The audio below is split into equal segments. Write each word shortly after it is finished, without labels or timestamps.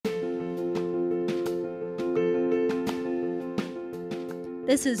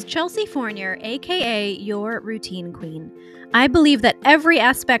This is Chelsea Fournier, aka Your Routine Queen. I believe that every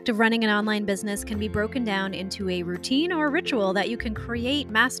aspect of running an online business can be broken down into a routine or ritual that you can create,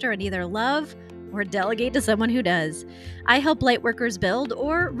 master, and either love or delegate to someone who does. I help lightworkers build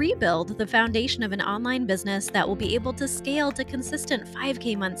or rebuild the foundation of an online business that will be able to scale to consistent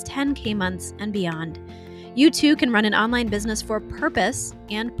 5K months, 10K months, and beyond. You too can run an online business for purpose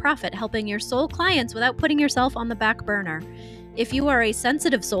and profit, helping your soul clients without putting yourself on the back burner. If you are a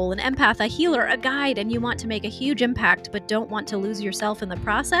sensitive soul, an empath, a healer, a guide, and you want to make a huge impact but don't want to lose yourself in the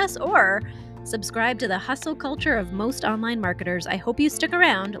process, or subscribe to the hustle culture of most online marketers, I hope you stick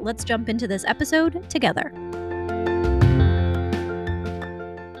around. Let's jump into this episode together.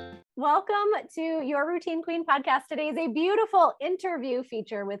 Welcome to Your Routine Queen podcast. Today is a beautiful interview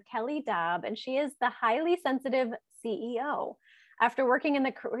feature with Kelly Dabb, and she is the highly sensitive CEO. After working in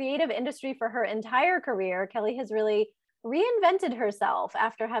the creative industry for her entire career, Kelly has really reinvented herself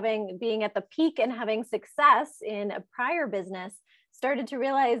after being at the peak and having success in a prior business, started to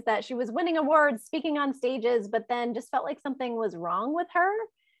realize that she was winning awards, speaking on stages, but then just felt like something was wrong with her.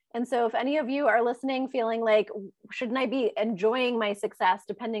 And so if any of you are listening, feeling like, shouldn't I be enjoying my success,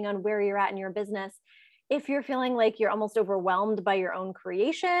 depending on where you're at in your business? If you're feeling like you're almost overwhelmed by your own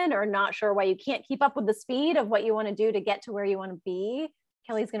creation or not sure why you can't keep up with the speed of what you want to do to get to where you want to be,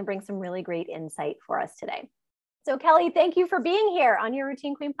 Kelly's going to bring some really great insight for us today. So Kelly, thank you for being here on Your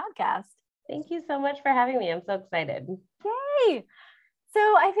Routine Queen podcast. Thank you so much for having me. I'm so excited. Yay. So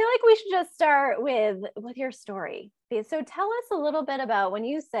I feel like we should just start with your story. So tell us a little bit about when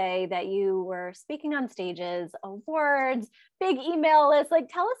you say that you were speaking on stages, awards, big email lists, like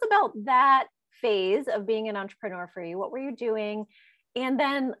tell us about that phase of being an entrepreneur for you. What were you doing? And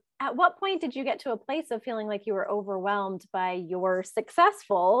then at what point did you get to a place of feeling like you were overwhelmed by your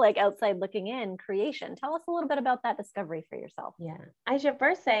successful, like outside looking in creation? Tell us a little bit about that discovery for yourself. Yeah, I should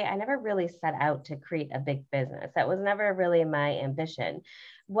first say I never really set out to create a big business. That was never really my ambition.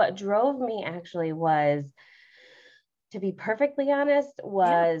 What drove me actually was, to be perfectly honest,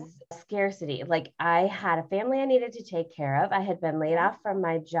 was scarcity. Like I had a family I needed to take care of. I had been laid off from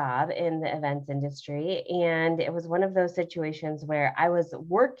my job in the events industry. And it was one of those situations where I was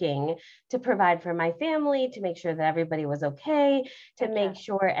working to provide for my family, to make sure that everybody was okay, to make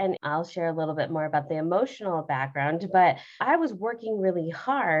sure, and I'll share a little bit more about the emotional background, but I was working really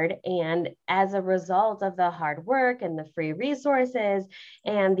hard. And as a result of the hard work and the free resources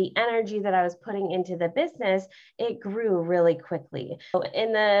and the energy that I was putting into the business, it grew really quickly. So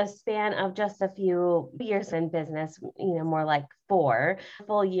in the span of just a few years in business, more like 4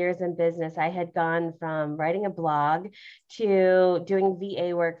 full years in business, I had gone from writing a blog to doing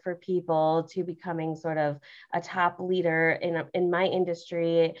VA work for people to becoming sort of a top leader in my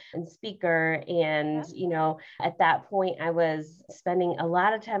industry and speaker. And, at that point, I was spending a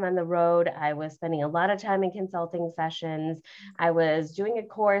lot of time on the road. I was spending a lot of time in consulting sessions. I was doing a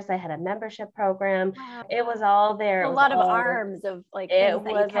course. I had a membership program. Wow. It was all there. A lot of arms of like things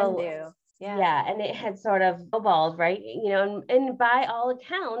that you can do. Yeah. And it had sort of snowballed, right? And by all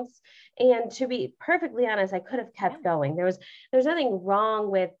accounts, and to be perfectly honest, I could have kept going. There's nothing wrong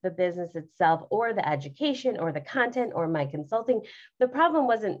with the business itself or the education or the content or my consulting. The problem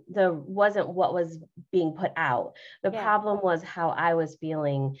wasn't what was being put out. The problem was how I was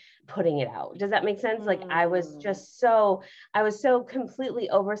feeling putting it out. Does that make sense? Like I was so completely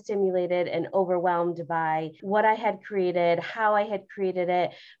overstimulated and overwhelmed by what I had created, how I had created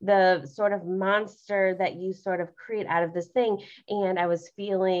it, the sort of monster that you sort of create out of this thing. And I was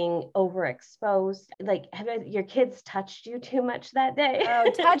feeling overexposed. Like, have your kids touched you too much that day? Oh,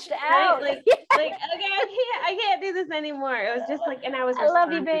 touched out. Right? Like, okay, I can't do this anymore. It was just like, and I was I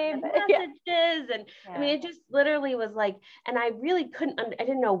love you, babe. Messages. And I mean, it just literally was like, and I really I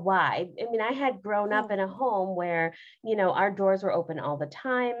didn't know why. I mean, I had grown up in a home where, our doors were open all the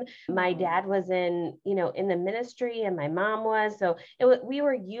time. My dad was in the ministry and my mom was, so I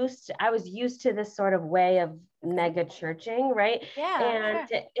was used to this sort of way of mega churching, right?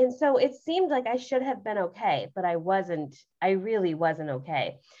 And so it seemed like I should have been okay, but I wasn't. I really wasn't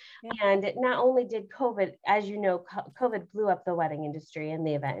okay. And not only did COVID, as you know, COVID blew up the wedding industry and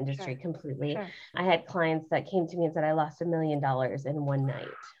the event industry completely. I had clients that came to me and said, I lost $1 million in one night.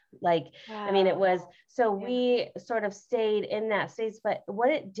 Like, I mean, it was, so we sort of stayed in that space, but what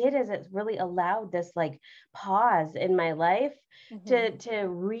it did is it really allowed this like pause in my life to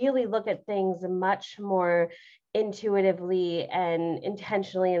really look at things much more intuitively and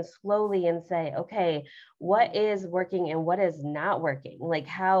intentionally and slowly and say, okay, what is working and what is not working? Like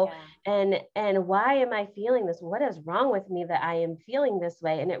how, and why am I feeling this? What is wrong with me that I am feeling this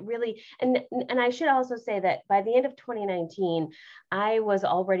way? And it really, and I should also say that by the end of 2019, I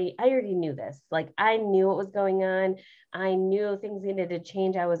already knew this. Like I knew what was going on. I knew things needed to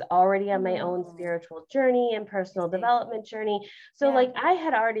change. I was already on my own spiritual journey and personal development journey. So like I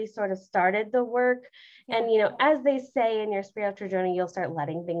had already sort of started the work. And, you know, as they say in your spiritual journey, you'll start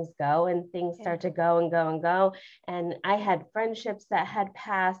letting things go and things start to go and go and go. And I had friendships that had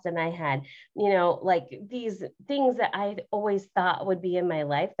passed, and I had, you know, like these things that I always thought would be in my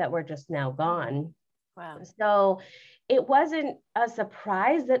life that were just now gone. Wow. So it wasn't a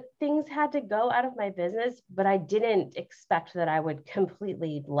surprise that things had to go out of my business, but I didn't expect that I would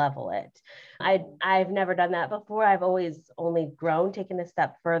completely level it. I've never done that before. I've always only grown, taken a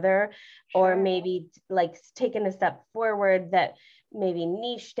step further, or maybe like taken a step forward that maybe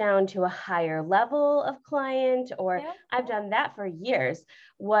niche down to a higher level of client, or I've done that for years.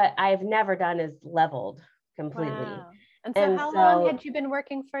 What I've never done is leveled completely. Wow. And so how long had you been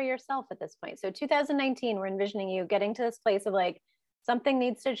working for yourself at this point? So 2019, we're envisioning you getting to this place of like, something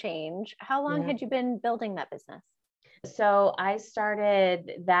needs to change. How long had you been building that business? So I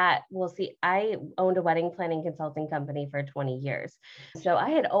started that, I owned a wedding planning consulting company for 20 years. So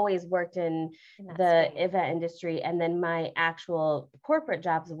I had always worked in the event industry, and then my actual corporate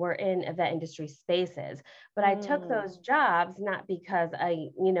jobs were in event industry spaces. But I took those jobs not because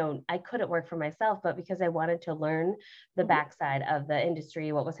I couldn't work for myself, but because I wanted to learn the backside of the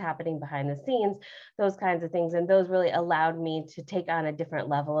industry, what was happening behind the scenes, those kinds of things. And those really allowed me to take on a different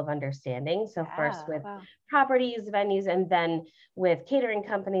level of understanding. So first with properties, venues, and then with catering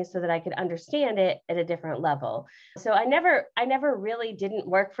companies, so that I could understand it at a different level. So I never really didn't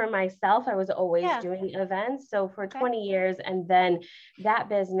work for myself. I was always doing events. So for 20 years, and then that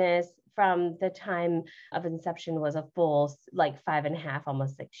business from the time of inception was a full like 5.5,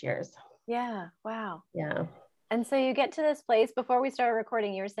 almost 6 years. Yeah. Wow. Yeah. And so you get to this place. Before we started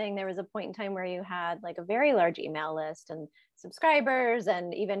recording, you were saying there was a point in time where you had like a very large email list and subscribers,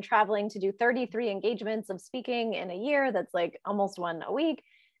 and even traveling to do 33 engagements of speaking in a year. That's like almost one a week.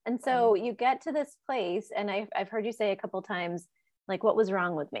 And so you get to this place, and I've heard you say a couple times, like, what was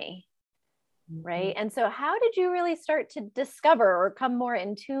wrong with me? Right. And so how did you really start to discover or come more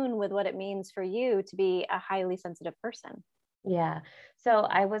in tune with what it means for you to be a highly sensitive person? Yeah. So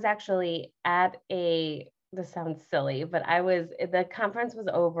I was actually at this sounds silly, but the conference was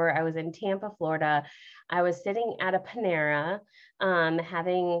over. I was in Tampa, Florida. I was sitting at a Panera,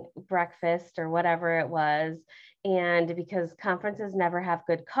 having breakfast or whatever it was. And because conferences never have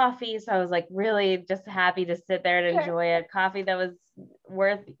good coffee, so I was like really just happy to sit there and enjoy a coffee that was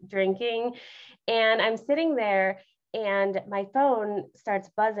worth drinking. And I'm sitting there, and my phone starts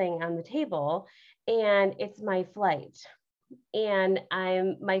buzzing on the table, and it's my flight. And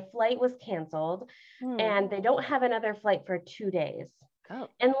my flight was canceled, and they don't have another flight for 2 days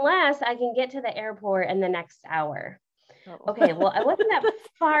unless I can get to the airport in the next hour. Okay, well, I wasn't that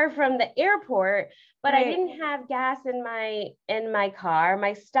far from the airport, but I didn't have gas in my car.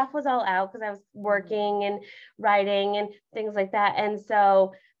 My stuff was all out because I was working and writing and things like that. And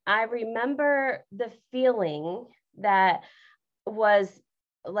so I remember the feeling that was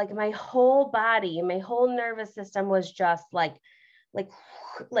like my whole body, my whole nervous system was just like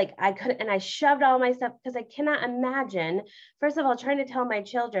I couldn't, and I shoved all my stuff, because I cannot imagine, first of all, trying to tell my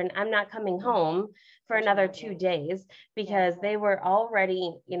children I'm not coming home for another 2 days, because they were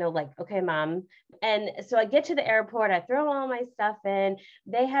already, like, okay, mom. And so I get to the airport, I throw all my stuff in.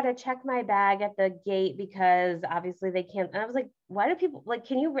 They had to check my bag at the gate because obviously they can't. And I was like, why do people, like,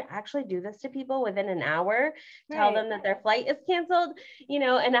 can you actually do this to people within an hour? Tell them that their flight is canceled,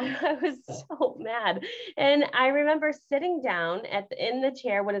 and I was so mad. And I remember sitting down in the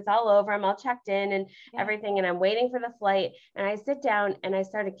chair when it's all over, I'm all checked in and everything, and I'm waiting for the flight. And I sit down and I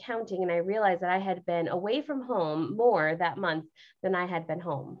started counting, and I realized that I had been away from home more that month than I had been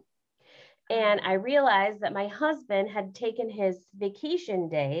home. And I realized that my husband had taken his vacation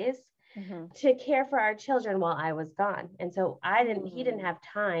days to care for our children while I was gone. And so he didn't have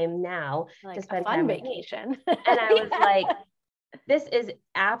time now to spend time vacation. And I was like, this is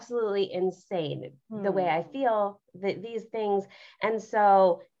absolutely insane, the way I feel, these things. And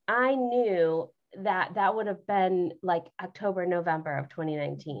so I knew that would have been like October, November of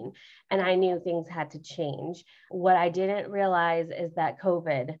 2019. And I knew things had to change. What I didn't realize is that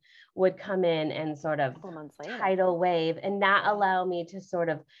COVID would come in and sort of tidal wave and not allow me to sort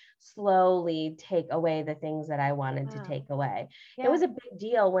of slowly take away the things that I wanted to take away. It was a big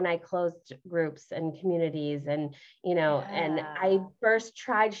deal when I closed groups and communities and, you know, and I first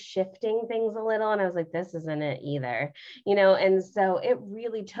tried shifting things a little and I was like, this isn't it either, you know? And so it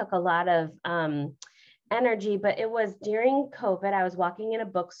really took a lot of, energy, but it was during COVID. I was walking in a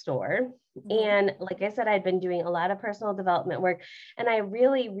bookstore and like I said, I'd been doing a lot of personal development work and I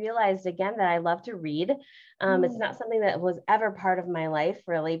really realized again that I love to read. It's not something that was ever part of my life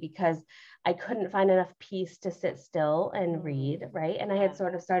really because I couldn't find enough peace to sit still and read, right? And I had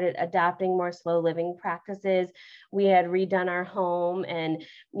sort of started adopting more slow living practices. We had redone our home and,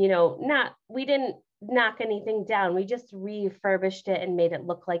 you know, we didn't knock anything down. We just refurbished it and made it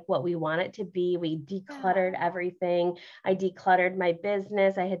look like what we want it to be. We decluttered everything. I decluttered my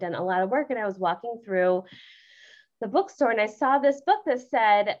business. I had done a lot of work and I was walking through the bookstore and I saw this book that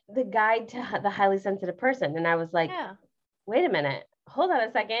said The Guide to the Highly Sensitive Person. And I was like, wait a minute, hold on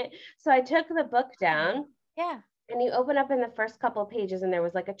a second. So I took the book down and you open up in the first couple of pages and there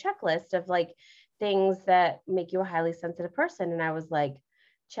was like a checklist of like things that make you a highly sensitive person. And I was like,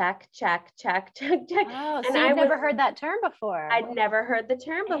 check, check, check, check, check. Oh, so you've never heard that term before. I'd never heard the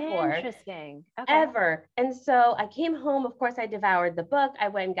term before. Interesting. Ever. And so I came home, of course, I devoured the book. I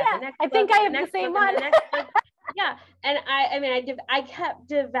went and got the next book. I think I have the same one. Yeah. And I kept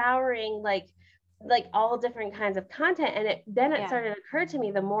devouring like all different kinds of content. And it started to occur to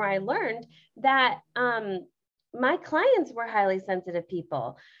me the more I learned that my clients were highly sensitive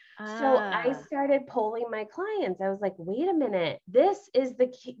people. So I started polling my clients. I was like, wait a minute, this is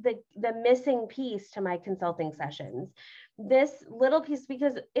the missing piece to my consulting sessions. This little piece,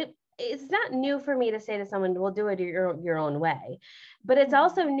 because it's not new for me to say to someone, we'll do it your own way. But it's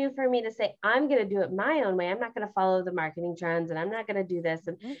also new for me to say, I'm going to do it my own way. I'm not going to follow the marketing trends and I'm not going to do this.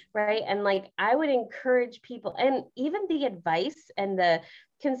 And right. And like, I would encourage people, and even the advice and the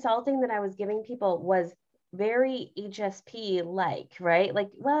consulting that I was giving people was very HSP like, right? Like,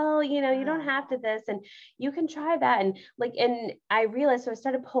 well, you know, you don't have to this and you can try that. And like, and I realized, so I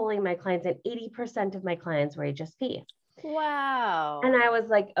started polling my clients and 80% of my clients were HSP. Wow. And I was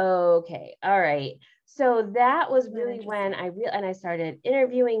like, okay, all right. So that was really when I started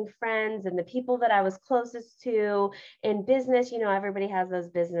interviewing friends and the people that I was closest to in business. You know, everybody has those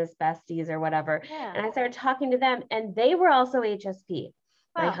business besties or whatever. And I started talking to them and they were also HSP.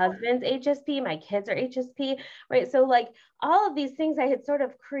 My husband's HSP, my kids are HSP, right? So like all of these things I had sort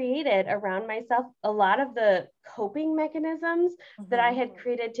of created around myself, a lot of the coping mechanisms that I had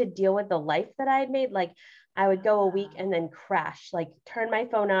created to deal with the life that I had made. Like I would go a week and then crash, like turn my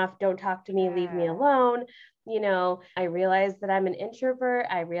phone off, don't talk to me, leave me alone. You know, I realized that I'm an introvert.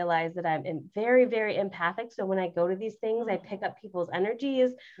 I realized that I'm very, very empathic. So when I go to these things, I pick up people's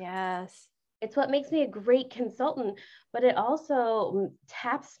energies. Yes. It's what makes me a great consultant, but it also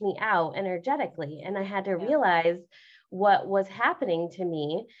taps me out energetically. And I had to realize what was happening to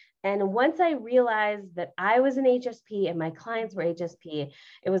me. And once I realized that I was an HSP and my clients were HSP,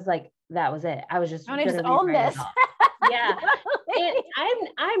 it was like, that was it. I was just going to own this. Yeah. And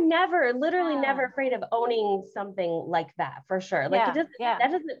I'm never, literally never afraid of owning something like that for sure. Like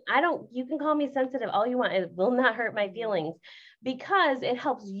you can call me sensitive all you want. It will not hurt my feelings because it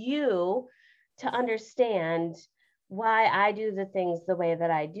helps you to understand why I do the things the way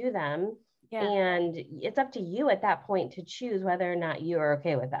that I do them. And it's up to you at that point to choose whether or not you are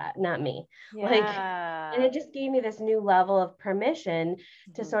okay with that, not me. And it just gave me this new level of permission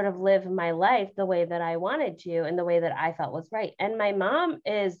to sort of live my life the way that I wanted to and the way that I felt was right. And my mom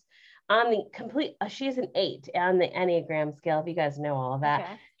is on the complete, she's an 8 on the Enneagram scale, if you guys know all of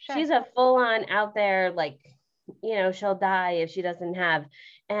that. She's a full on out there, like, you know, she'll die if she doesn't have.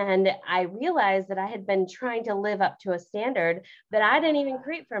 And I realized that I had been trying to live up to a standard that I didn't even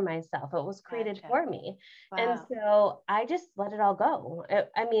create for myself. It was created for me. And so I just let it all go.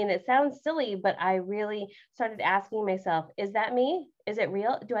 I mean, it sounds silly, but I really started asking myself, is that me? Is it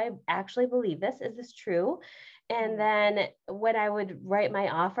real? Do I actually believe this? Is this true? And then when I would write my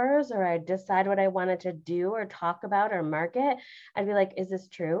offers or I'd decide what I wanted to do or talk about or market, I'd be like, is this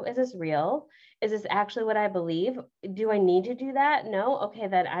true? Is this real? Is this actually what I believe? Do I need to do that? No? Okay,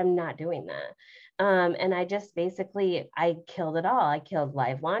 then I'm not doing that. And I just basically, I killed it all. I killed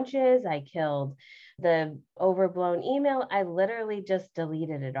live launches. I killed the overblown email. I literally just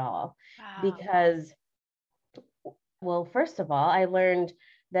deleted it all because, well, first of all, I learned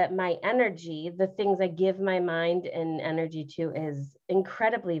that my energy, the things I give my mind and energy to is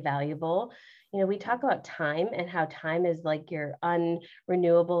incredibly valuable. You know, we talk about time and how time is like your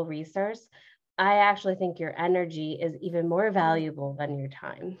unrenewable resource. I actually think your energy is even more valuable than your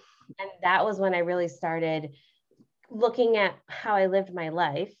time. And that was when I really started looking at how I lived my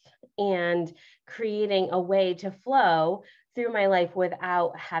life and creating a way to flow through my life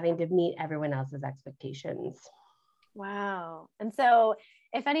without having to meet everyone else's expectations. Wow. And so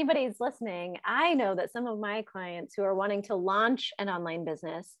if anybody's listening, I know that some of my clients who are wanting to launch an online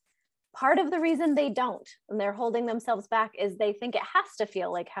business, part of the reason they don't, and they're holding themselves back, is they think it has to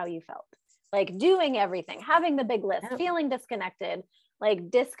feel like how you felt, like doing everything, having the big list, feeling disconnected,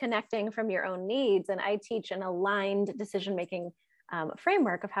 like disconnecting from your own needs. And I teach an aligned decision-making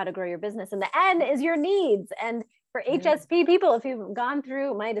framework of how to grow your business. And the N is your needs. And for HSP people, if you've gone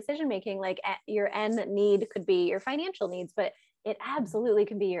through my decision making, like your N need could be your financial needs, but it absolutely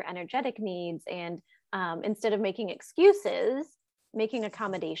can be your energetic needs. And instead of making excuses, making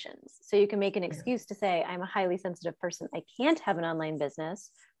accommodations. So you can make an excuse to say, I'm a highly sensitive person, I can't have an online business.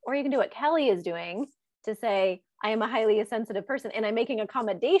 Or you can do what Kelly is doing to say, I am a highly sensitive person and I'm making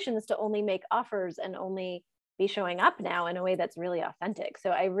accommodations to only make offers and only be showing up now in a way that's really authentic.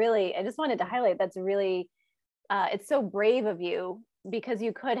 So I just wanted to highlight that's really, it's so brave of you, because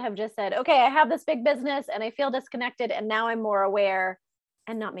you could have just said, okay, I have this big business and I feel disconnected and now I'm more aware,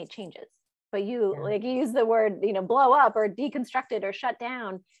 and not made changes. But you like, you use the word, blow up or deconstructed or shut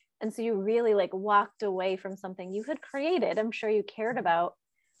down. And so you really like walked away from something you had created. I'm sure you cared about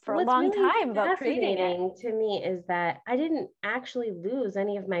for a long time about creating it. To me is that I didn't actually lose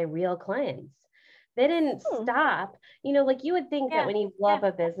any of my real clients. They didn't stop. Like you would think that when you blow up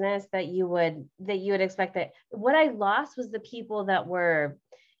a business that you would expect that. What I lost was the people that were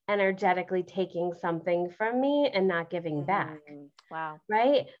energetically taking something from me and not giving back. Wow.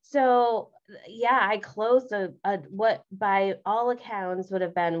 Right. So yeah, I closed what by all accounts would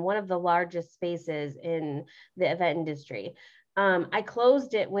have been one of the largest spaces in the event industry. I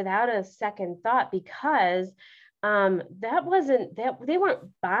closed it without a second thought because that wasn't that they weren't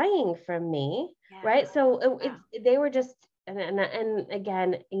buying from me. Right. So they were just, and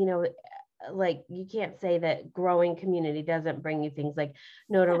again, like you can't say that growing community doesn't bring you things like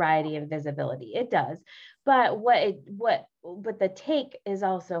notoriety and visibility. It does. But but the take is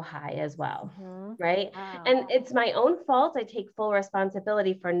also high as well. Right. Wow. And it's my own fault. I take full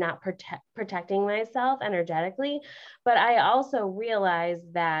responsibility for not protecting myself energetically. But I also realize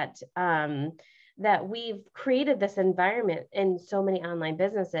that, that we've created this environment in so many online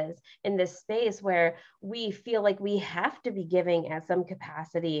businesses in this space where we feel like we have to be giving at some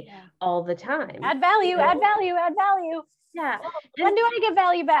capacity all the time. Add value, add value, add value. Yeah. When do I get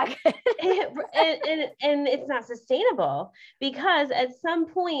value back? and it's not sustainable, because at some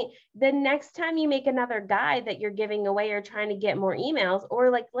point, the next time you make another guide that you're giving away or trying to get more emails, or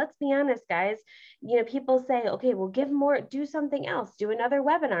like, let's be honest, guys, people say, okay, well, give more, do something else, do another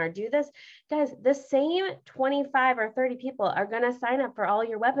webinar, do this. Guys, the same 25 or 30 people are going to sign up for all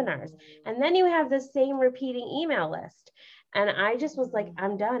your webinars. And then you have the same repeating email list. And I just was like,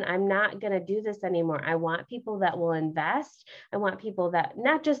 I'm done. I'm not going to do this anymore. I want people that will invest. I want people that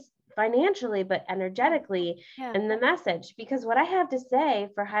not just financially, but energetically in the message. Because what I have to say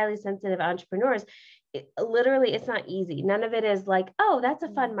for highly sensitive entrepreneurs, it's not easy. None of it is like, oh, that's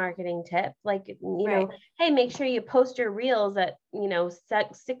a fun marketing tip. Like, hey, make sure you post your reels at,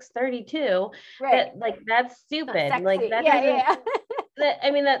 6:32. Right. That's stupid. Like that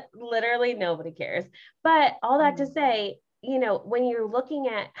that literally nobody cares. But all that to say, when you're looking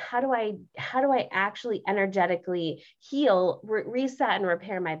at how do I actually energetically heal, reset and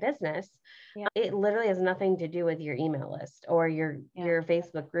repair my business, it literally has nothing to do with your email list or your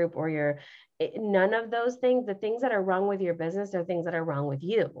Facebook group or none of those things. The things that are wrong with your business are things that are wrong with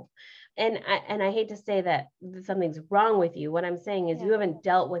you. And I hate to say that something's wrong with you. What I'm saying is you haven't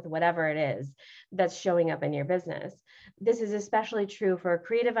dealt with whatever it is that's showing up in your business. This is especially true for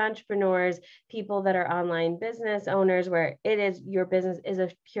creative entrepreneurs, people that are online business owners, where it is your business is a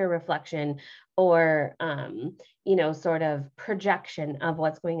pure reflection or, sort of projection of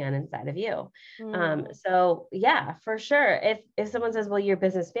what's going on inside of you. So yeah, for sure. If someone says, well, your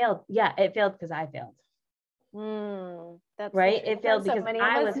business failed. Yeah, it failed because I failed. That's right. It failed because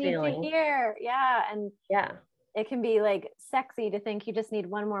I was failing. And it can be like sexy to think you just need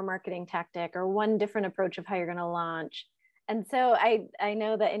one more marketing tactic or one different approach of how you're going to launch. And so I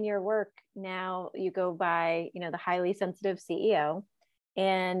know that in your work now you go by, the highly sensitive CEO,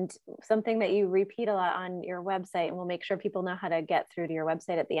 and something that you repeat a lot on your website, and we'll make sure people know how to get through to your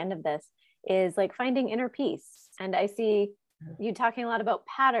website at the end of this, is like finding inner peace. And I see you talking a lot about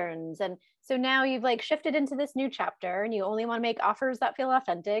patterns. And so now you've like shifted into this new chapter and you only want to make offers that feel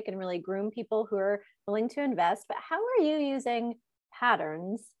authentic and really groom people who are willing to invest. But how are you using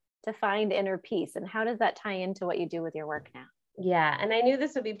patterns to find inner peace. And how does that tie into what you do with your work now? Yeah. And I knew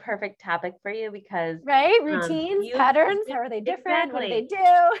this would be perfect topic for you because right. Routines, patterns, how are they different? What do they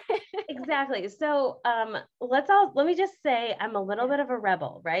do? Exactly. So let me just say I'm a little bit of a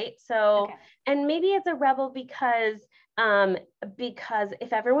rebel, right? So and maybe it's a rebel because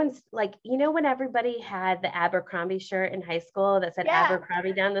if everyone's like, when everybody had the Abercrombie shirt in high school that said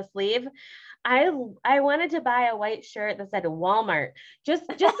Abercrombie down the sleeve, I wanted to buy a white shirt that said Walmart just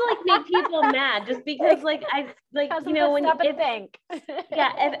to like make people mad, just because like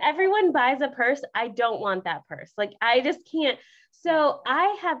if everyone buys a purse, I don't want that purse. Like I just can't. So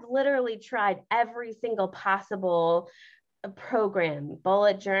I have literally tried every single possible program,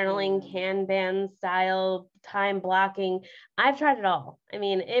 bullet journaling, Kanban style, time blocking. I've tried it all. I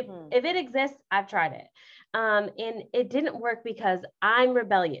mean, if it exists, I've tried it. And it didn't work because I'm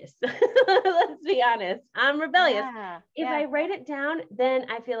rebellious. Let's be honest. I'm rebellious. If I write it down, then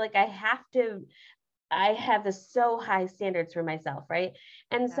I feel like I have this so high standards for myself, right?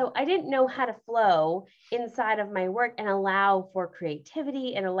 And so I didn't know how to flow inside of my work and allow for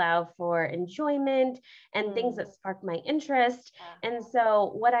creativity and allow for enjoyment and things that spark my interest. And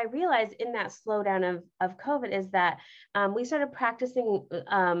so what I realized in that slowdown of COVID is that we started practicing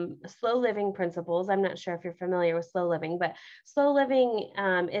slow living principles. I'm not sure if you're familiar with slow living, but slow living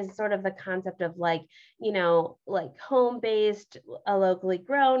is sort of the concept of like home-based, locally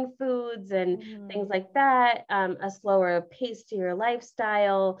grown foods and things like that, a slower pace to your lifestyle,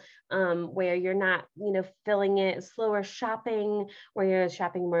 where you're not, filling it, slower shopping, where you're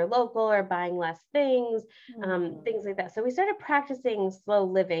shopping more local or buying less things, things like that. So we started practicing slow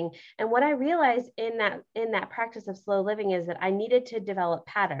living. And what I realized in that practice of slow living is that I needed to develop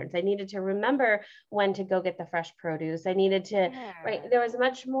patterns. I needed to remember when to go get the fresh produce. I needed to, right? There was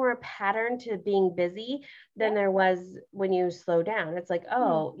much more pattern to being busy than there was when you slow down. It's like,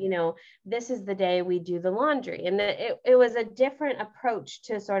 this is the day we do the laundry. And it was a different approach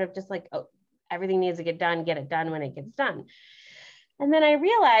to sort of just like, everything needs to get it done when it gets done. And then I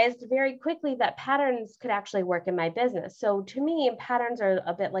realized very quickly that patterns could actually work in my business. So to me, patterns are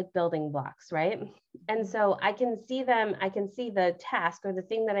a bit like building blocks, right? And so I can see the task or the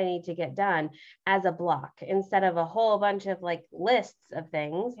thing that I need to get done as a block instead of a whole bunch of like lists of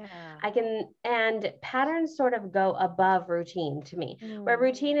things. And patterns sort of go above routine to me, where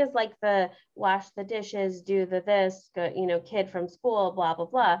routine is like the wash the dishes, do this, kid from school, blah, blah,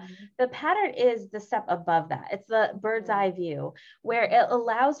 blah. The pattern is the step above that. It's the bird's eye view, where it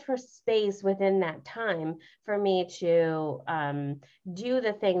allows for space within that time for me to do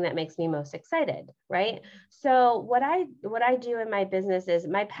the thing that makes me most excited, right? So what I do in my business is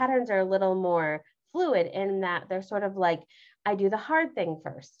my patterns are a little more fluid in that they're sort of like, I do the hard thing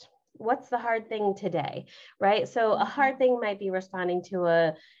first. What's the hard thing today, right? So a hard thing might be responding to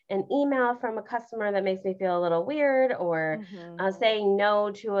an email from a customer that makes me feel a little weird, or saying no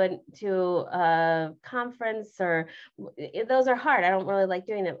to a conference, or those are hard. I don't really like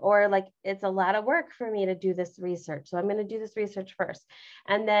doing them, or like it's a lot of work for me to do this research. So I'm going to do this research first.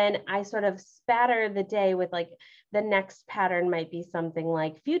 And then I sort of spatter the day with like, the next pattern might be something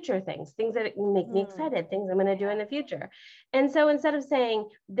like future things that make me excited, things I'm going to do in the future. And so instead of saying,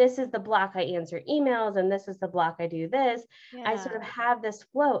 this is the block I answer emails and this is the block I do this, I sort of have this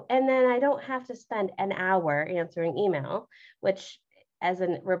flow. And then I don't have to spend an hour answering email, which as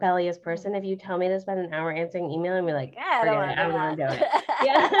a rebellious person, if you tell me to spend an hour answering email, I'm like, I don't want to do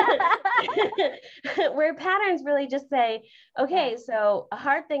it. Where patterns really just say, okay, so a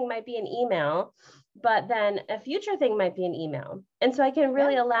hard thing might be an email, but then a future thing might be an email. And so I can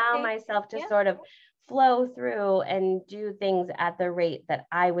really allow myself to sort of flow through and do things at the rate that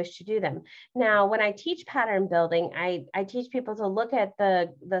I wish to do them. Now, when I teach pattern building, I teach people to look at the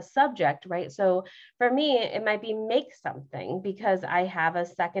subject, right? So for me, it might be make something, because I have a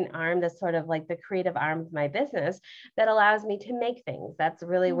second arm that's sort of like the creative arm of my business that allows me to make things. That's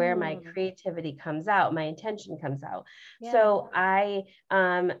really where my creativity comes out, my intention comes out. So I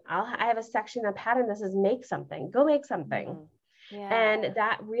have a section of pattern that says make something, go make something. And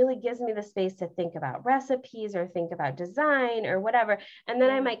that really gives me the space to think about recipes or think about design or whatever. And then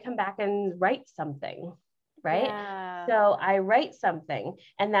I might come back and write something, right? So I write something,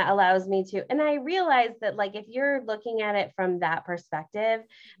 and that allows me to, and I realize that like, if you're looking at it from that perspective,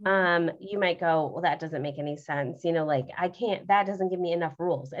 you might go, well, that doesn't make any sense. Like that doesn't give me enough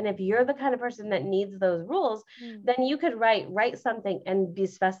rules. And if you're the kind of person that needs those rules, then you could write something and be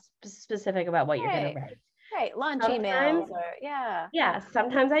specific about what you're going to write. Right. Launch Sometimes, emails or yeah. yeah,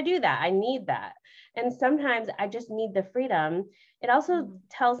 sometimes I do that. I need that. And sometimes I just need the freedom. It also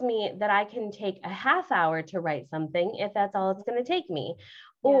tells me that I can take a half hour to write something if that's all it's going to take me.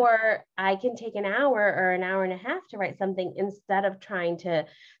 Yeah. Or I can take an hour or an hour and a half to write something instead of trying to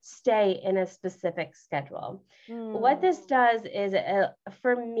stay in a specific schedule. What this does is,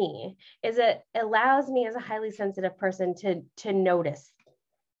 for me, is it allows me as a highly sensitive person to notice,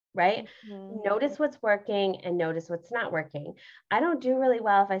 right? Notice what's working and notice what's not working. I don't do really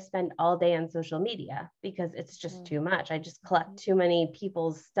well if I spend all day on social media because it's just too much. I just collect too many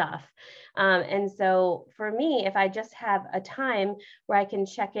people's stuff. And so for me, if I just have a time where I can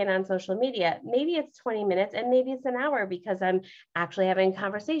check in on social media, maybe it's 20 minutes and maybe it's an hour because I'm actually having a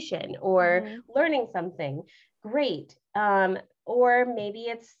conversation or learning something. Great. Or maybe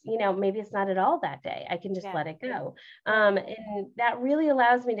it's, maybe it's not at all that day. I can just let it go. And that really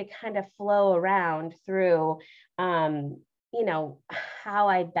allows me to kind of flow around through, how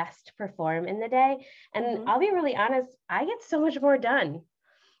I best perform in the day. And I'll be really honest, I get so much more done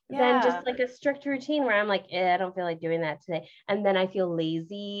than just like a strict routine where I'm like, I don't feel like doing that today. And then I feel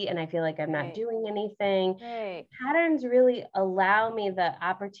lazy and I feel like I'm not doing anything. Patterns really allow me the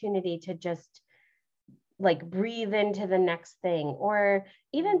opportunity to just like breathe into the next thing or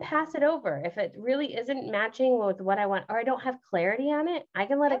even pass it over. If it really isn't matching with what I want, or I don't have clarity on it, I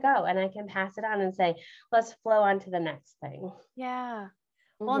can let it go and I can pass it on and say, let's flow on to the next thing. Yeah.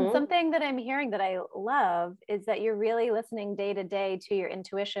 Well, and something that I'm hearing that I love is that you're really listening day to day to your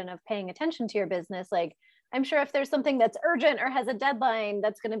intuition of paying attention to your business. Like, I'm sure if there's something that's urgent or has a deadline,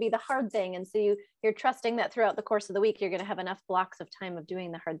 that's going to be the hard thing. And so you're trusting that throughout the course of the week, you're going to have enough blocks of time of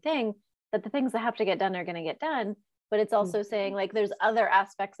doing the hard thing, that the things that have to get done are going to get done. But it's also saying like, there's other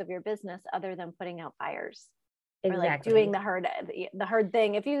aspects of your business other than putting out fires or like doing the hard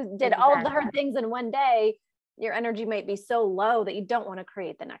thing. If you did all of the hard things in one day, your energy might be so low that you don't want to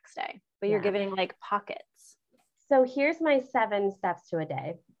create the next day, but you're giving like pockets. So here's my 7 steps to a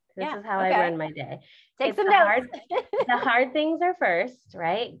day. This is how I run my day. Take some notes. The hard things are first,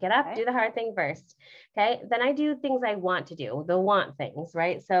 right? Get up, do the hard thing first. Okay. Then I do things I want to do, the want things,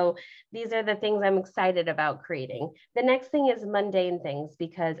 right? So these are the things I'm excited about creating. The next thing is mundane things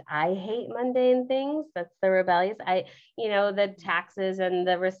because I hate mundane things. That's the rebellious. The taxes and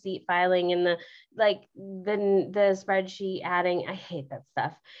the receipt filing and the spreadsheet adding. I hate that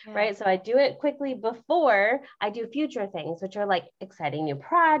stuff, right? So I do it quickly before I do future things, which are like exciting new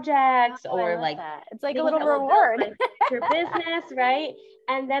projects or like that. It's like a little reward your business, right?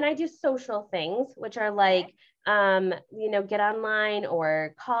 And then I do social things, which are like, get online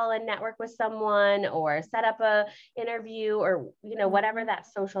or call and network with someone or set up a interview or, whatever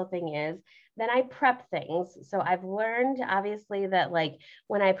that social thing is. Then I prep things. So I've learned obviously that like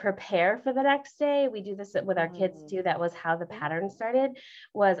when I prepare for the next day, we do this with our kids too. That was how the pattern started,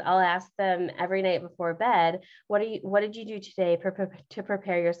 was I'll ask them every night before bed, what did you do today to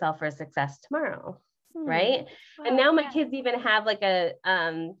prepare yourself for success tomorrow? Right. And now my kids even have like a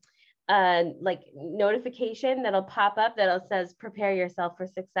like notification that'll pop up that'll says prepare yourself for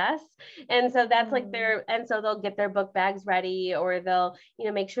success. And so that's like so they'll get their book bags ready or they'll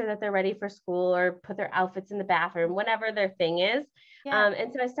make sure that they're ready for school or put their outfits in the bathroom, whatever their thing is.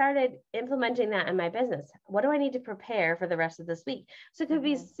 And so I started implementing that in my business. What do I need to prepare for the rest of this week? So it could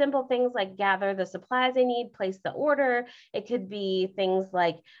be simple things like gather the supplies I need, place the order. It could be things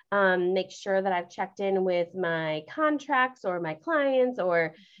like make sure that I've checked in with my contracts or my clients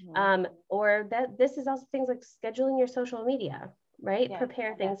or that this is also things like scheduling your social media, right?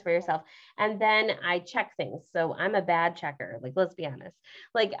 Prepare things for yourself. And then I check things. So I'm a bad checker. Like, let's be honest.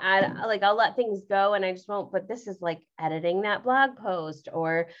 Like I'll let things go and I just won't, but this is like editing that blog post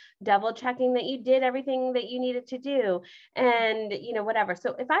or double checking that you did everything that you needed to do and, whatever.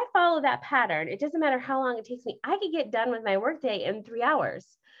 So if I follow that pattern, it doesn't matter how long it takes me. I could get done with my workday in 3 hours.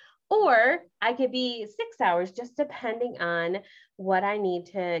 Or I could be 6 hours, just depending on what I need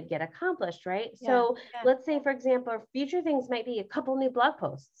to get accomplished, right? So let's say, for example, future things might be a couple new blog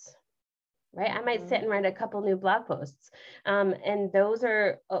posts, right? I might sit and write a couple new blog posts. And those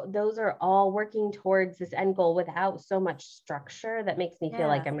are all working towards this end goal without so much structure that makes me feel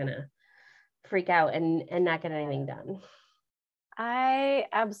like I'm going to freak out and not get anything done. I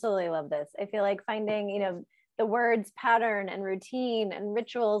absolutely love this. I feel like finding, the words pattern and routine and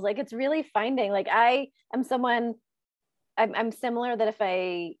rituals, like it's really finding, like I am someone, I'm similar that if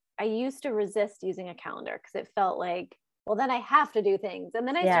I used to resist using a calendar because it felt like, well, then I have to do things. And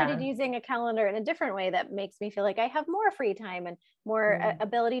then I started using a calendar in a different way that makes me feel like I have more free time and more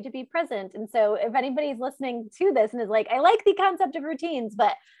ability to be present. And so if anybody's listening to this and is like, I like the concept of routines,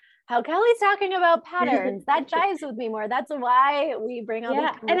 but how Kelly's talking about patterns. That jives with me more. That's why we bring all these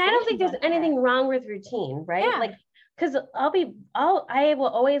conversations. And I don't think there's anything wrong with routine, right? Like, because I will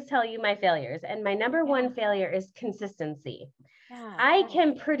always tell you my failures. And my number one failure is consistency. I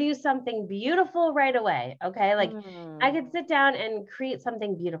can produce something beautiful right away. Okay. Like I could sit down and create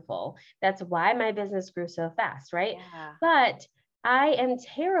something beautiful. That's why my business grew so fast. Right. But I am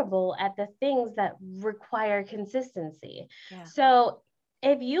terrible at the things that require consistency. So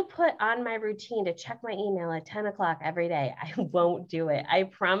if you put on my routine to check my email at 10 o'clock every day, I won't do it. I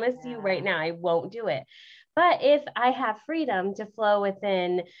promise you right now, I won't do it. But if I have freedom to flow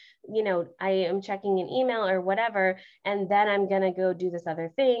within, I am checking an email or whatever, and then I'm going to go do this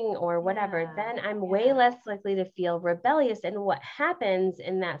other thing or whatever, then I'm way less likely to feel rebellious. And what happens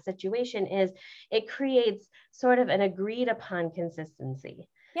in that situation is it creates sort of an agreed upon consistency.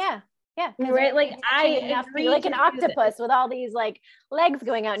 Yeah. Right. Like like an octopus with all these like legs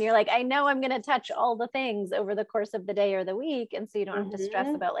going out, and you're like, I know I'm going to touch all the things over the course of the day or the week. And so you don't have to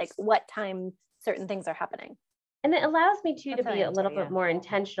stress about like what time certain things are happening. And it allows me to be a little bit more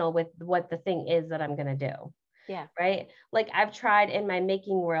intentional with what the thing is that I'm going to do. Yeah. Right. Like I've tried in my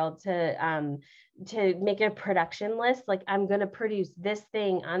making world to make a production list. Like I'm going to produce this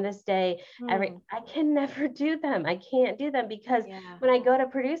thing on this day. I can never do them. I can't do them because when I go to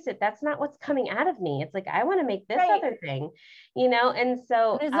produce it, that's not what's coming out of me. It's like, I want to make this other thing, and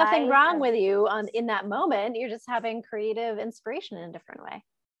so there's nothing wrong with you in that moment. You're just having creative inspiration in a different way.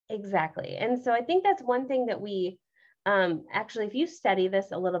 Exactly. And so I think that's one thing that we actually, if you study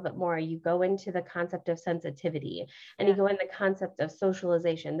this a little bit more, you go into the concept of sensitivity and you go in the concept of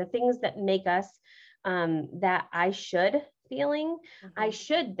socialization, the things that make us that I should feeling, I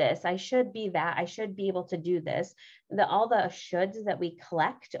should this, I should be that, I should be able to do this. All the shoulds that we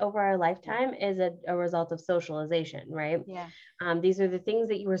collect over our lifetime is a result of socialization, right? These are the things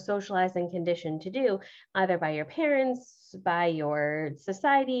that you were socialized and conditioned to do, either by your parents, by your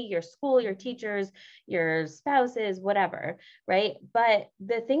society, your school, your teachers, your spouses, whatever, right? But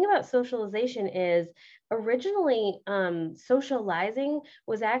the thing about socialization is originally socializing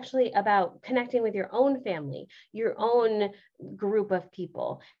was actually about connecting with your own family, your own group of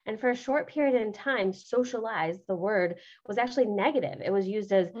people. And for a short period in time, socialize, the word, was actually negative. It was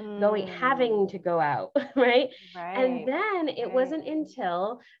used as having to go out, right? And then it wasn't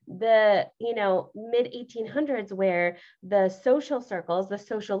until the, mid 1800s where the social circles, the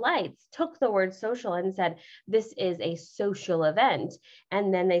socialites, took the word social and said, this is a social event.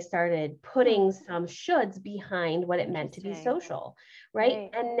 And then they started putting some shoulds behind what it meant to be social, right?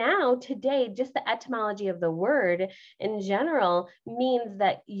 And now today, just the etymology of the word in general means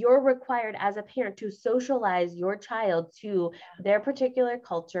that you're required as a parent to socialize your child to their particular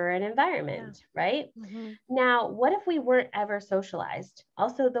culture and environment, right? Now, what if we weren't ever socialized?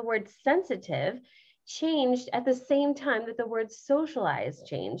 Also, the word sensitive changed at the same time that the word socialized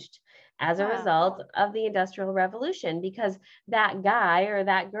changed as a result of the Industrial Revolution, because that guy or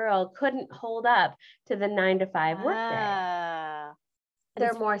that girl couldn't hold up to the 9-to-5 workday.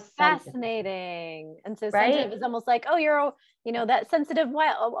 They're more fascinating. And so sensitive is almost like, oh, you're, that sensitive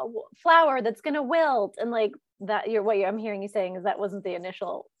flower that's going to wilt. And like that, I'm hearing you saying is that wasn't the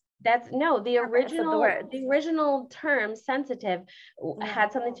initial. The original term sensitive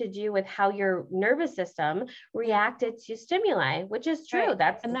had something to do with how your nervous system reacted to stimuli, which is true.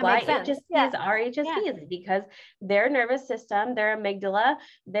 That's why HSPs are HSPs, because their nervous system, their amygdala,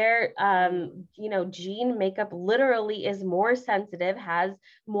 their gene makeup literally is more sensitive, has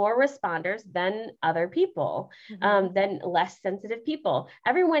more responders than other people, than less sensitive people.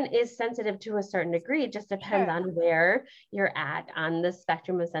 Everyone is sensitive to a certain degree. It just depends on where you're at on the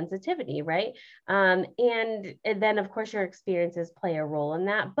spectrum of sensitivity, right? And then of course your experiences play a role in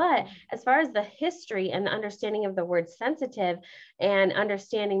that. But as far as the history and the understanding of the word sensitive and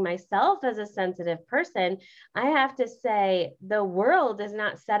understanding myself as a sensitive person, I have to say the world is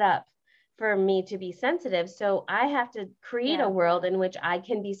not set up for me to be sensitive. So I have to create a world in which I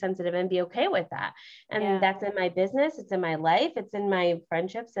can be sensitive and be okay with that. And that's in my business, it's in my life, it's in my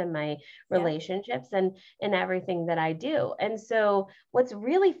friendships and my relationships and in everything that I do. And so what's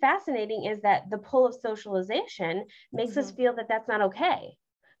really fascinating is that the pull of socialization makes us feel that that's not okay.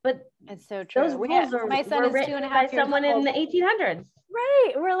 But it's so true. Those rules were written by someone in the 1800s.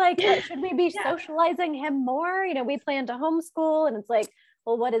 Right. We're like, should we be socializing him more? We plan to homeschool, and it's like,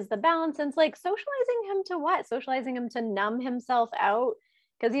 well, what is the balance? And it's like, socializing him to what? Socializing him to numb himself out,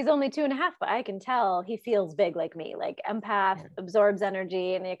 because he's only 2.5, but I can tell he feels big like me, like empath, absorbs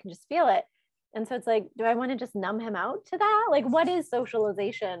energy, and I can just feel it. And so it's like, do I want to just numb him out to that? Like, what is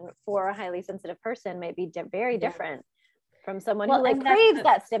socialization for a highly sensitive person might be very different. from someone who like craves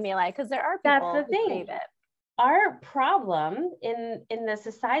that stimuli, because there are people who crave it. Our problem in the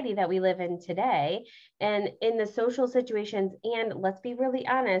society that we live in today and in the social situations, and let's be really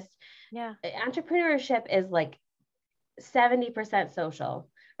honest, entrepreneurship is like 70% social,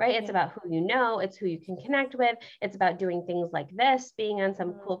 right? It's about who you know, it's who you can connect with. It's about doing things like this, being on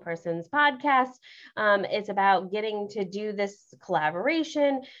some cool person's podcast. It's about getting to do this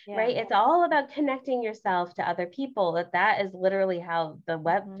collaboration, right? It's all about connecting yourself to other people. That is literally how the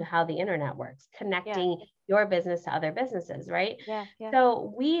web, how the internet works, connecting your business to other businesses, right?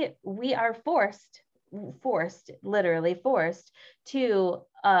 So we are literally forced to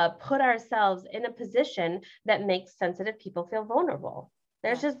put ourselves in a position that makes sensitive people feel vulnerable.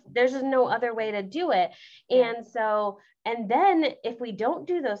 There's just no other way to do it. And so, and then if we don't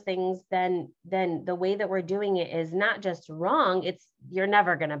do those things, then the way that we're doing it is not just wrong. You're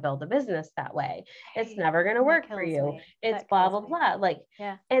never going to build a business that way. It's never going to work for you. It's blah, blah, blah. Like,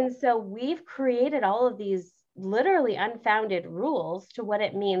 and so we've created all of these literally unfounded rules to what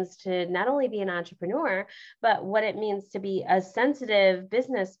it means to not only be an entrepreneur, but what it means to be a sensitive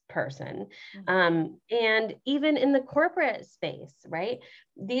business person. And even in the corporate space, right?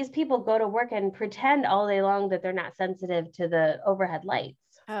 These people go to work and pretend all day long that they're not sensitive to the overhead lights.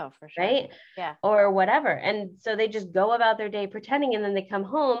 Oh, for sure. Right. Or whatever. And so they just go about their day pretending, and then they come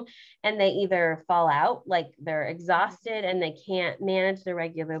home and they either fall out, like they're exhausted and they can't manage their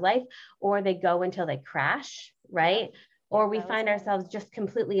regular life, or they go until they crash. Right. Or we find ourselves just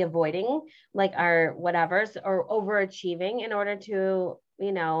completely avoiding like our whatevers or overachieving in order to,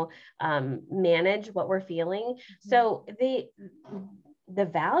 manage what we're feeling. So the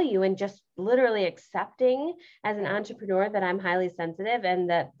value in just literally accepting as an entrepreneur that I'm highly sensitive and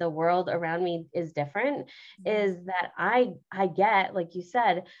that the world around me is different is that I get, like you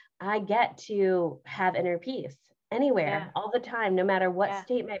said, I get to have inner peace anywhere, all the time, no matter what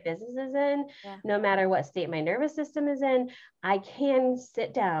state my business is in, no matter what state my nervous system is in, I can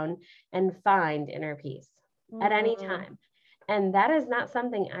sit down and find inner peace at any time. And that is not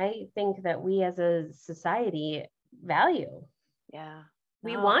something I think that we as a society value.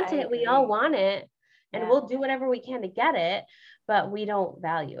 We want it. We all want it. And we'll do whatever we can to get it, but we don't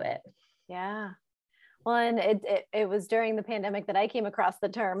value it. Well, and it was during the pandemic that I came across the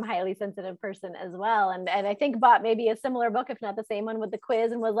term highly sensitive person as well. And I think bought maybe a similar book, if not the same one, with the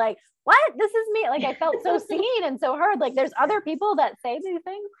quiz, and was like, what? This is me. Like I felt so seen and so heard. Like there's other people that say these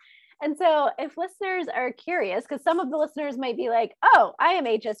things. And so if listeners are curious, because some of the listeners might be like, oh, I am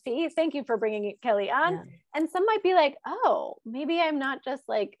HSP. Thank you for bringing Kelly on. And some might be like, oh, maybe I'm not just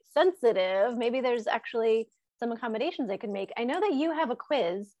like sensitive. Maybe there's actually some accommodations I can make. I know that you have a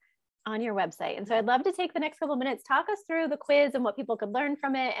quiz on your website. And so I'd love to take the next couple of minutes, talk us through the quiz and what people could learn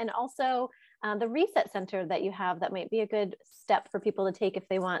from it. And also the reset center that you have that might be a good step for people to take if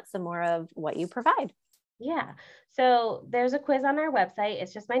they want some more of what you provide. Yeah. So there's a quiz on our website.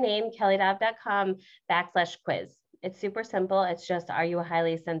 It's just my name, kellydobb.com/quiz. It's super simple. It's just, are you a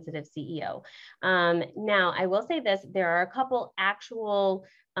highly sensitive CEO? Now I will say this, there are a couple actual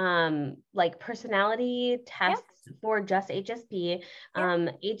like personality tests for just HSP.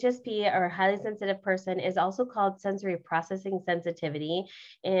 HSP, or highly sensitive person, is also called sensory processing sensitivity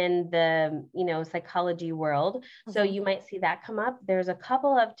in the psychology world. So you might see that come up. There's a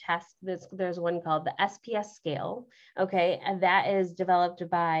couple of tests. There's one called the SPS scale. Okay, and that is developed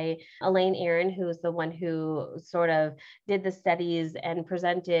by Elaine Aron, who's the one who sort of did the studies and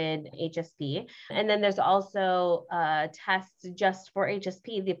presented HSP. And then there's also tests just for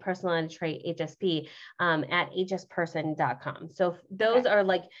HSP, the personality trait HSP, at hsperson.com. So those are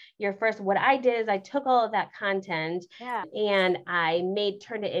like your first. What I did is I took all of that content and I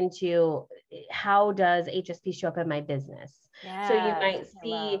turned it into how does HSP show up in my business. So you might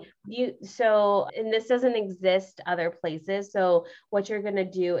see and this doesn't exist other places. So what you're going to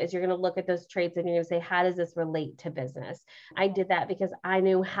do is you're going to look at those traits and you're going to say, how does this relate to business? I did that because I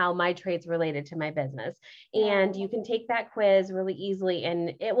knew how my traits related to my business. And you can take that quiz really easily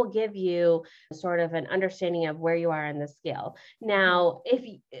and it will give you sort of an understanding of where you are in the scale. Now, if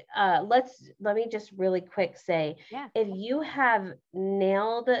let me just really quick say, if you have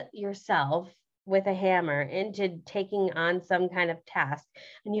nailed yourself with a hammer into taking on some kind of task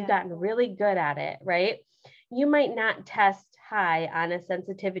and you've gotten really good at it, right? You might not test high on a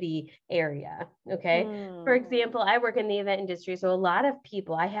sensitivity area. Okay. For example, I work in the event industry. So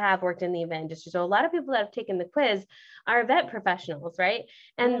I have worked in the event industry. So a lot of people that have taken the quiz are event professionals, right?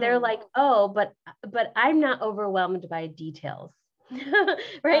 And they're like, oh, but I'm not overwhelmed by details.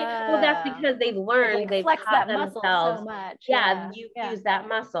 Right. Well, that's because they've learned, they've taught themselves. So much. You use that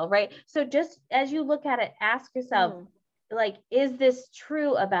muscle, right? So just as you look at it, ask yourself, like, is this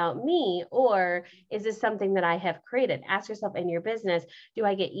true about me, or is this something that I have created? Ask yourself in your business, do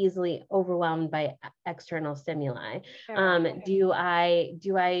I get easily overwhelmed by external stimuli? Sure. Do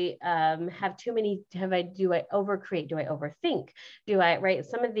I have too many, do I overcreate? Do I overthink? Right?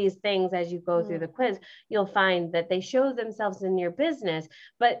 Some of these things, as you go through the quiz, you'll find that they show themselves in your business,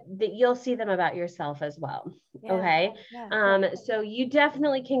 but that you'll see them about yourself as well. Yeah. Okay. Yeah. So you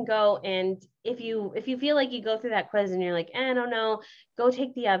definitely can go, and if you feel like you go through that quiz and you're like, I don't know, go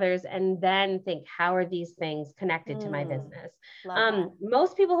take the others and then think, how are these things connected to my business?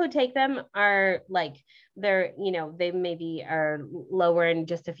 Most people who take them are like, they maybe are lower in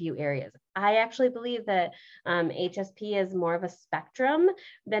just a few areas. I actually believe that HSP is more of a spectrum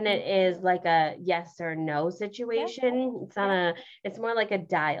than it is like a yes or no situation. It's more like a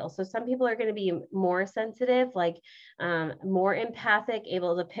dial. So some people are going to be more sensitive, like more empathic,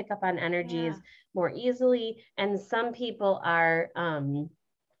 able to pick up on energies more easily. And some people are,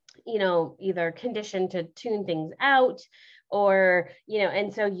 either conditioned to tune things out, or,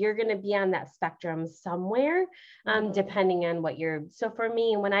 and so you're going to be on that spectrum somewhere, depending on what so for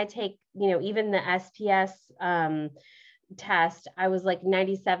me, when I take, even the SPS, test, I was like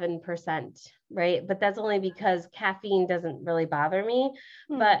 97%, right? But that's only because caffeine doesn't really bother me,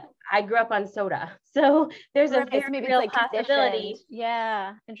 but I grew up on soda. So there's a very real possibility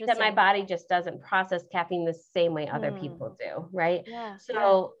that my body just doesn't process caffeine the same way other people do, right?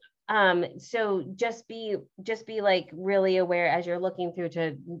 So just be like really aware as you're looking through,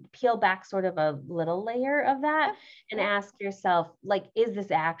 to peel back sort of a little layer of that and ask yourself, like, is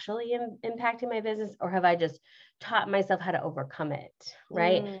this actually impacting my business, or have I just taught myself how to overcome it,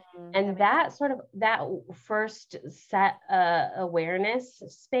 right? And that sort of, that first set awareness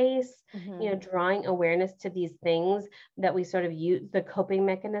space, drawing awareness to these things that we sort of use, the coping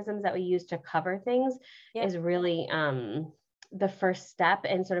mechanisms that we use to cover things, is really the first step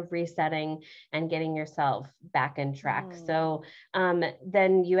in sort of resetting and getting yourself back in track. So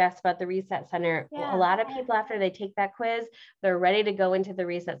then you asked about the Reset Center. A lot of people, after they take that quiz, they're ready to go into the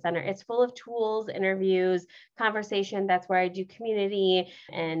Reset Center. It's full of tools, interviews, conversation. That's where I do community,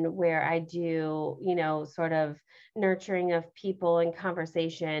 and where I do, sort of nurturing of people and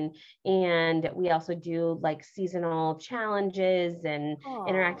conversation. And we also do like seasonal challenges and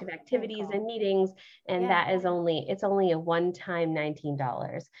interactive activities and meetings. And that is it's only a one-time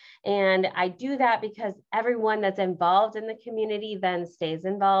 $19. And I do that because everyone that's involved in the community then stays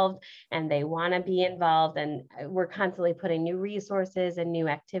involved, and they want to be involved. And we're constantly putting new resources and new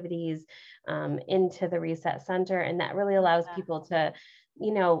activities into the Reset Center. And that really allows people to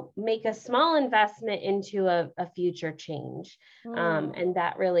make a small investment into a future change. And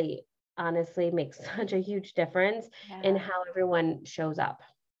that really honestly makes such a huge difference in how everyone shows up.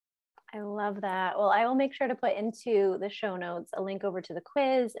 I love that. Well, I will make sure to put into the show notes a link over to the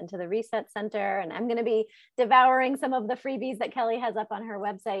quiz and to the Reset Center. And I'm going to be devouring some of the freebies that Kelly has up on her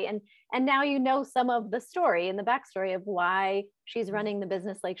website. And now you know some of the story and the backstory of why she's running the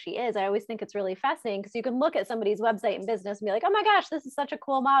business like she is. I always think it's really fascinating, because you can look at somebody's website and business and be like, oh my gosh, this is such a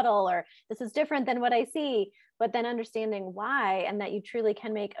cool model, or this is different than what I see. But then understanding why, and that you truly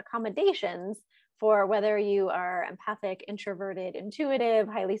can make accommodations for whether you are empathic, introverted, intuitive,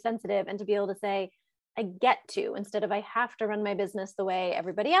 highly sensitive, and to be able to say, I get to, instead of I have to run my business the way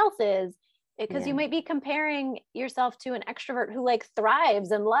everybody else is, because you might be comparing yourself to an extrovert who like thrives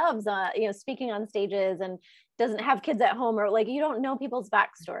and loves, speaking on stages and doesn't have kids at home, or like, you don't know people's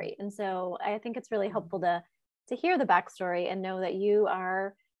backstory. And so I think it's really helpful to hear the backstory and know that you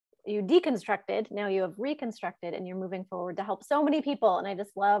deconstructed, now you have reconstructed, and you're moving forward to help so many people. And I just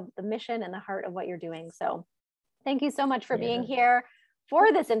love the mission and the heart of what you're doing. So thank you so much for being here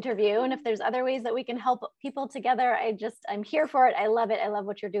for this interview. And if there's other ways that we can help people together, I'm here for it. I love it. I love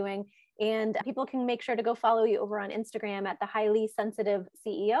what you're doing. And people can make sure to go follow you over on Instagram at the Highly Sensitive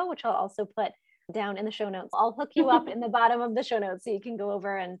CEO, which I'll also put down in the show notes. I'll hook you up in the bottom of the show notes so you can go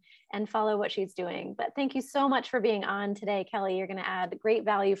over and follow what she's doing. But thank you so much for being on today, Kelly. You're going to add great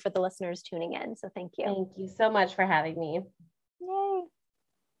value for the listeners tuning in. So thank you. Thank you so much for having me. Yay.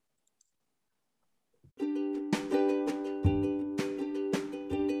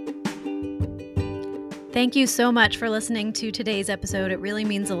 Thank you so much for listening to today's episode. It really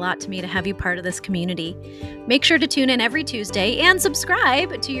means a lot to me to have you part of this community. Make sure to tune in every Tuesday and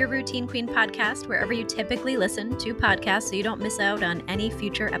subscribe to your Routine Queen podcast wherever you typically listen to podcasts so you don't miss out on any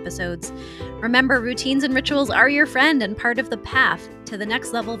future episodes. Remember, routines and rituals are your friend and part of the path to the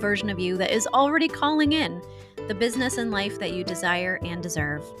next level version of you that is already calling in the business and life that you desire and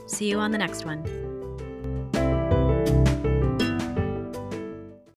deserve. See you on the next one.